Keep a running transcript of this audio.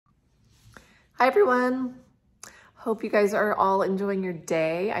Hi everyone. Hope you guys are all enjoying your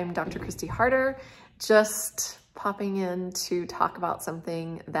day. I'm Dr. Christy Harder, just popping in to talk about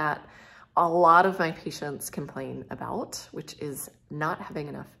something that a lot of my patients complain about, which is not having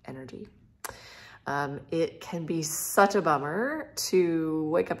enough energy. It can be such a bummer to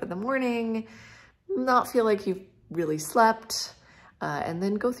wake up in the morning, not feel like you've really slept, and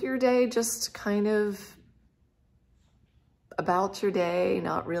then go through your day just kind of about your day,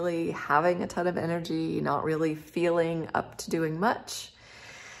 not really having a ton of energy, not really feeling up to doing much,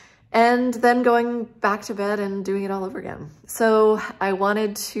 and then going back to bed and doing it all over again. So I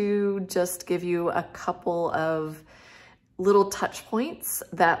wanted to just give you a couple of little touch points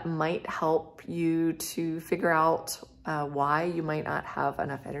that might help you to figure out why you might not have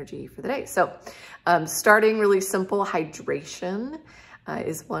enough energy for the day. So starting really simple, hydration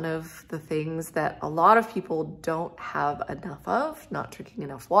is one of the things that a lot of people don't have enough of, not drinking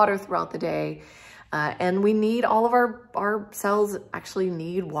enough water throughout the day. And we need, all of our cells actually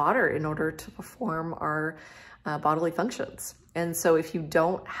need water in order to perform our bodily functions. And so if you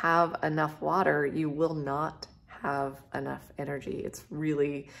don't have enough water, you will not have enough energy. It's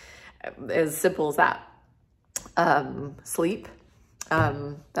really as simple as that. Sleep.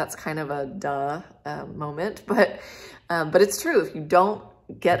 That's kind of a duh moment, but it's true. If you don't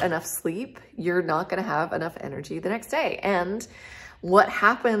get enough sleep, you're not going to have enough energy the next day. And what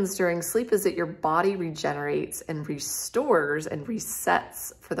happens during sleep is that your body regenerates and restores and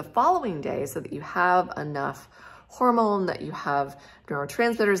resets for the following day so that you have enough hormone, that you have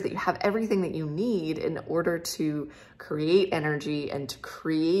neurotransmitters, that you have everything that you need in order to create energy and to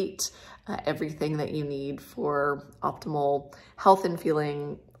create everything that you need for optimal health and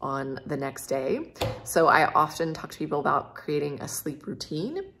feeling on the next day. So I often talk to people about creating a sleep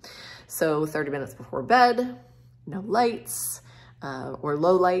routine. So 30 minutes before bed, no lights or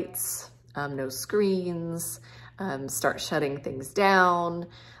low lights, no screens, start shutting things down.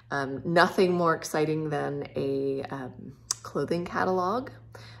 Nothing more exciting than a clothing catalog.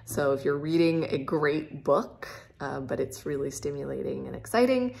 So if you're reading a great book, but it's really stimulating and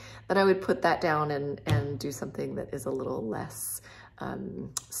exciting, then I would put that down and do something that is a little less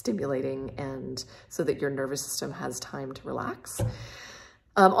stimulating, and so that your nervous system has time to relax.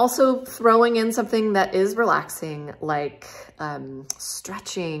 Also throwing in something that is relaxing, like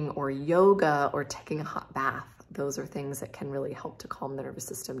stretching or yoga or taking a hot bath. Those are things that can really help to calm the nervous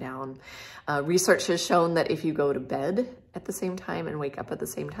system down. Research has shown that if you go to bed at the same time and wake up at the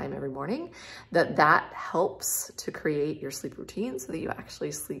same time every morning, that helps to create your sleep routine so that you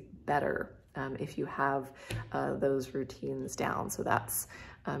actually sleep better if you have those routines down. So that's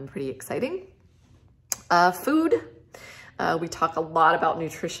pretty exciting. Food. We talk a lot about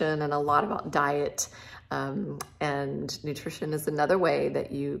nutrition and a lot about diet. And nutrition is another way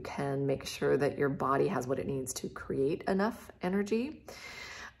that you can make sure that your body has what it needs to create enough energy.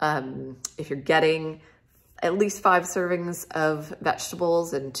 If you're getting at least 5 servings of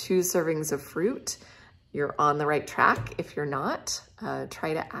vegetables and 2 servings of fruit, you're on the right track. If you're not,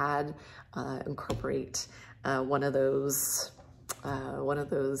 try to add, incorporate one of those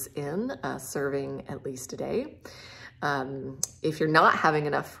in a serving at least a day. If you're not having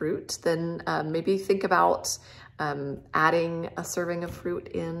enough fruit, then maybe think about adding a serving of fruit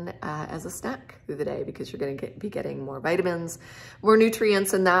in as a snack through the day, because you're going to be getting more vitamins, more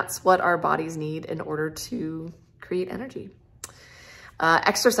nutrients, and that's what our bodies need in order to create energy.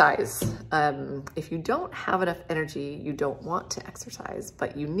 Exercise. If you don't have enough energy, you don't want to exercise,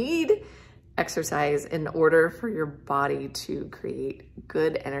 but you need exercise in order for your body to create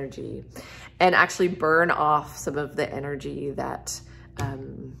good energy and actually burn off some of the energy that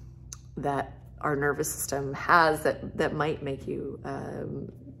that our nervous system has that might make you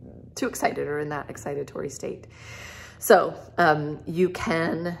too excited or in that excitatory state. So you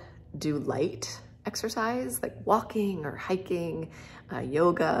can do light exercise like walking or hiking,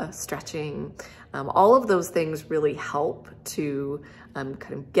 yoga, stretching. All of those things really help to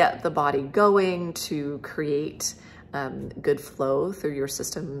kind of get the body going, to create good flow through your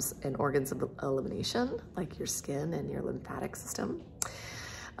systems and organs of elimination, like your skin and your lymphatic system.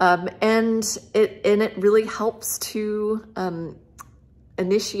 And it really helps to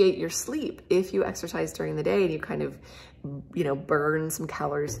initiate your sleep. If you exercise during the day and you kind of, burn some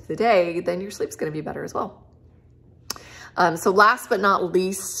calories through the day, then your sleep's going to be better as well. So last but not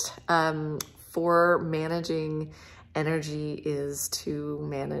least, for managing energy is to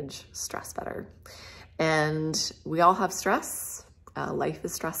manage stress better. And we all have stress. Life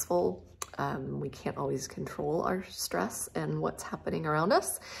is stressful. We can't always control our stress and what's happening around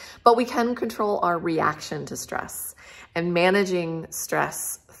us, but we can control our reaction to stress. And managing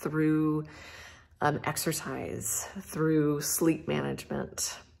stress through exercise, through sleep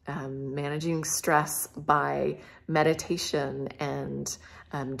management, managing stress by meditation and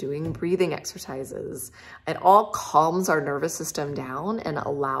doing breathing exercises. It all calms our nervous system down and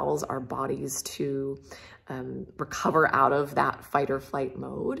allows our bodies to recover out of that fight or flight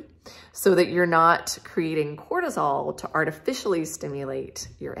mode, so that you're not creating cortisol to artificially stimulate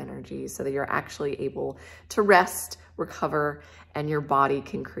your energy, so that you're actually able to rest, recover, and your body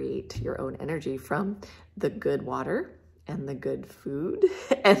can create your own energy from the good water and the good food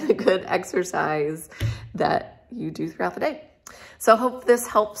and the good exercise that you do throughout the day. So I hope this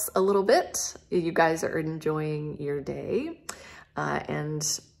helps a little bit. You guys are enjoying your day,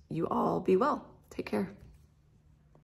 and you all be well. Take care.